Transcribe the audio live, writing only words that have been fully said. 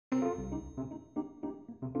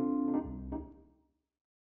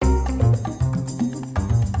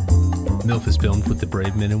MILF is filmed with the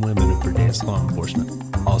brave men and women of Verdansk law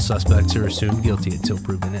enforcement. All suspects are assumed guilty until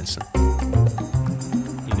proven innocent.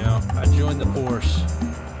 You know, I joined the force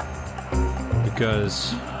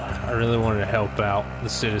because I really wanted to help out the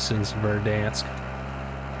citizens of Verdansk.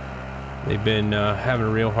 They've been having a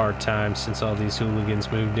real hard time since all these hooligans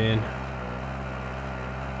moved in.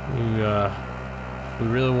 We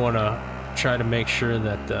really want to try to make sure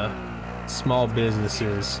that the small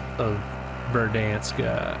businesses of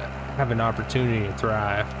Verdansk have an opportunity to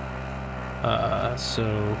thrive.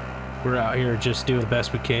 So we're out here just doing the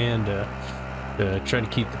best we can to try to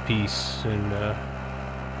keep the peace, and you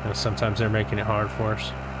know, sometimes they're making it hard for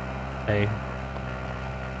us. Hey,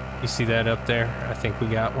 you see that up there? I think we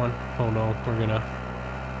got one. Hold on, we're gonna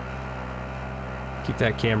keep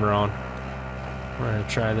that camera on. We're gonna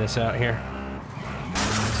try this out here.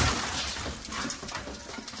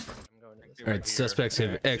 Alright, the suspects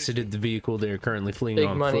have exited the vehicle. They are currently fleeing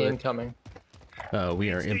on foot. Big money incoming. We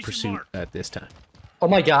are in pursuit at this time. Oh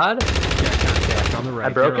my god! Got contact on the right. I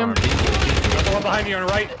broke him. Got the one behind you on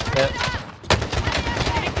the right. Yep.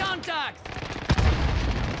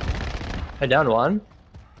 I downed one.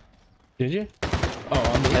 Did you? Oh,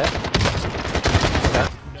 on the Yeah.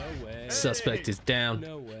 No way. Suspect is down.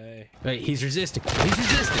 No way. Wait, he's resisting. He's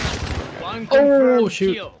resisting. Oh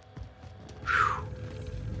shoot.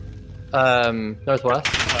 Northwest.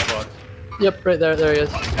 Yep, right there. There he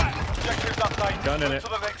is. Gun in it.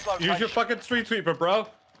 Use your fucking street sweeper, bro.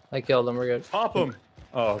 I killed him. We're good. Pop him.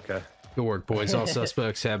 Oh, okay. Good work, boys. All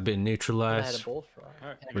suspects have been I had a neutralized.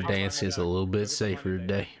 bullfrog. Verdansk is a little bit safer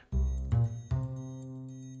today.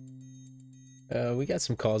 We got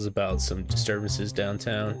some calls about some disturbances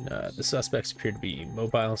downtown. The suspects appear to be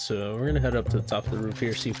mobile, so we're gonna head up to the top of the roof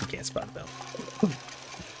here, see if we can't spot them.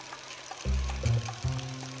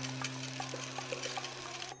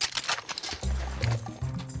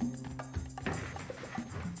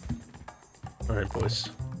 Alright, boys.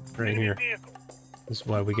 Right here. This is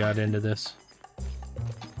why we got into this.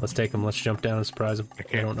 Let's take them. Let's jump down and surprise them.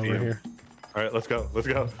 I don't know we're here. Alright, let's go. Let's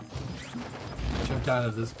go. Jump out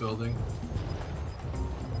of this building.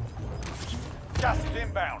 Gas is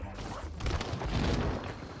inbound.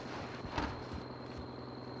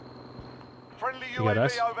 Friendly You got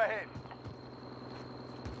us? UAV overhead.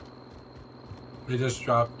 They just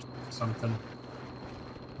dropped something.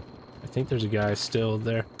 I think there's a guy still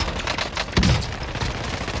there.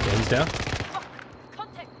 Yeah, he's down.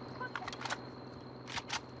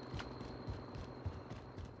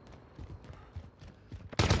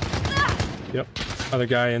 Yep. Other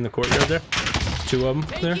guy in the courtyard there. Two of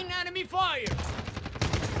them there. Enemy fire.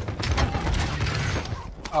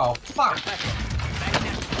 Oh, fuck!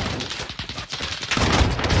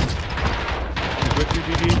 With you,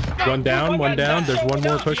 DD. One down, one down. There's one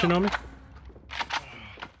more pushing on me.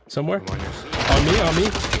 Somewhere. On me, on me.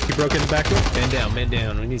 He broke in the back door. Man down, man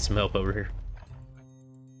down. We need some help over here.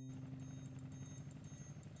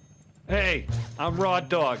 Hey, I'm Raw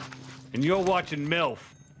Dog, and you're watching MILF.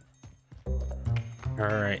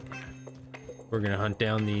 Alright. We're gonna hunt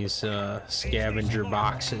down these scavenger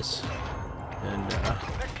boxes and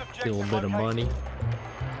get a little bit of money.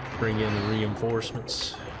 Bring in the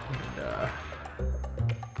reinforcements. And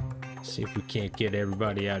see if we can't get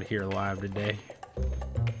everybody out of here alive today.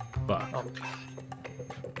 Fuck.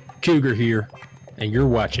 Cougar here, and you're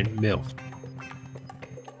watching MILF.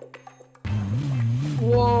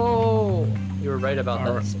 Whoa! You were right about that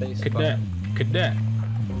Alright, space. Cadet, cadet.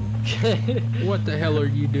 What the hell are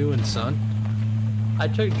you doing, son? I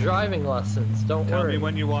took driving lessons. Don't Tell worry. me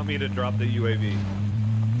when you want me to drop the UAV.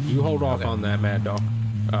 You hold off on that, Mad Dog.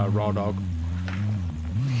 Raw Dog.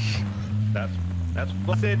 That's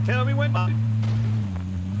what I said. Tell me when.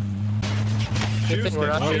 Good thing we're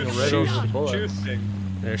not being riddled with bullets.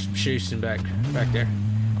 There's some shooting back there.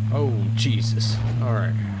 Oh, Jesus.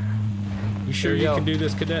 Alright. You sure you can do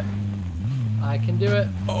this, cadet? I can do it.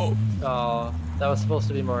 Oh. Oh, that was supposed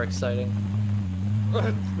to be more exciting.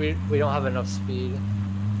 We don't have enough speed.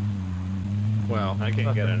 Well, I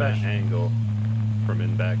can't get an angle from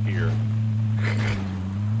in back here.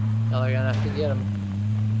 Now they're gonna have to get him.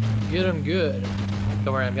 Get him good.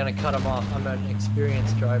 Don't worry, I'm gonna cut him off. I'm an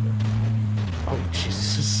experienced driver. oh,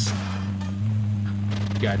 Jesus.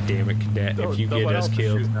 God damn it, cadet. If you get us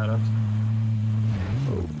killed.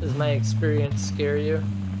 Does my experience scare you?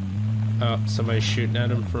 Oh, somebody's shooting at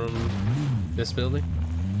him from this building.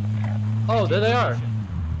 Oh, there they are.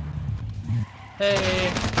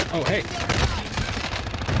 Hey. Oh, hey.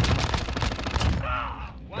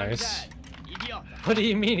 Nice. What do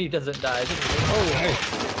you mean he doesn't die? Oh, hey.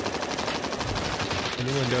 In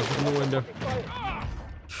the window, in the window.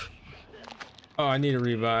 Oh, I need a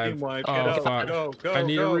revive. Team wipe. Oh, Get out. fuck. Go. I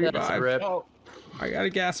need a Go. That's a revive. rip. Oh, I got a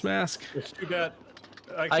gas mask. it's too bad.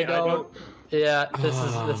 I don't. Yeah, this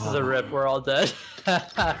is a rip. We're all dead.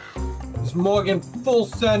 It's Morgan Full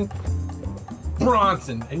Send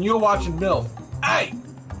Bronson, and you're watching MILF. Hey,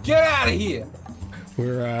 get out of here!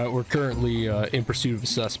 We're currently in pursuit of a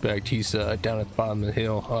suspect. He's down at the bottom of the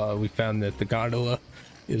hill. We found that the gondola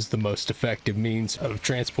is the most effective means of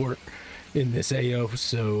transport in this AO.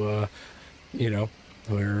 So, you know,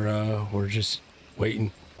 we're just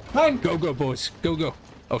waiting. Man, Go, boys. Go.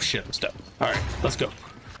 Oh shit, I'm stuck. All right, let's go.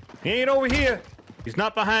 He ain't over here. He's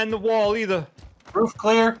not behind the wall either. roof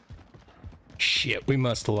clear. Shit, we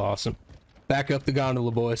must have lost him. Back up the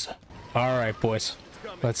gondola, boys. All right, boys.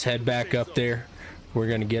 Let's head back up there. We're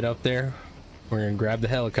gonna get up there. We're gonna grab the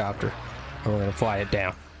helicopter, and we're gonna fly it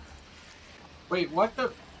down. Wait, what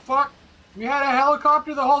the fuck? We had a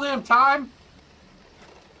helicopter the whole damn time?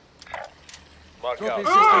 Mark out.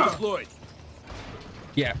 Ah!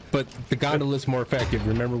 Yeah, but the gondola is more effective.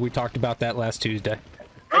 Remember, we talked about that last Tuesday.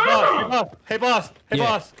 Hey boss.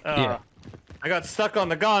 Yeah, yeah. I got stuck on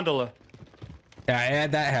the gondola. Yeah,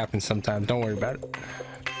 that happens sometimes. Don't worry about it.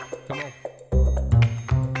 Come on.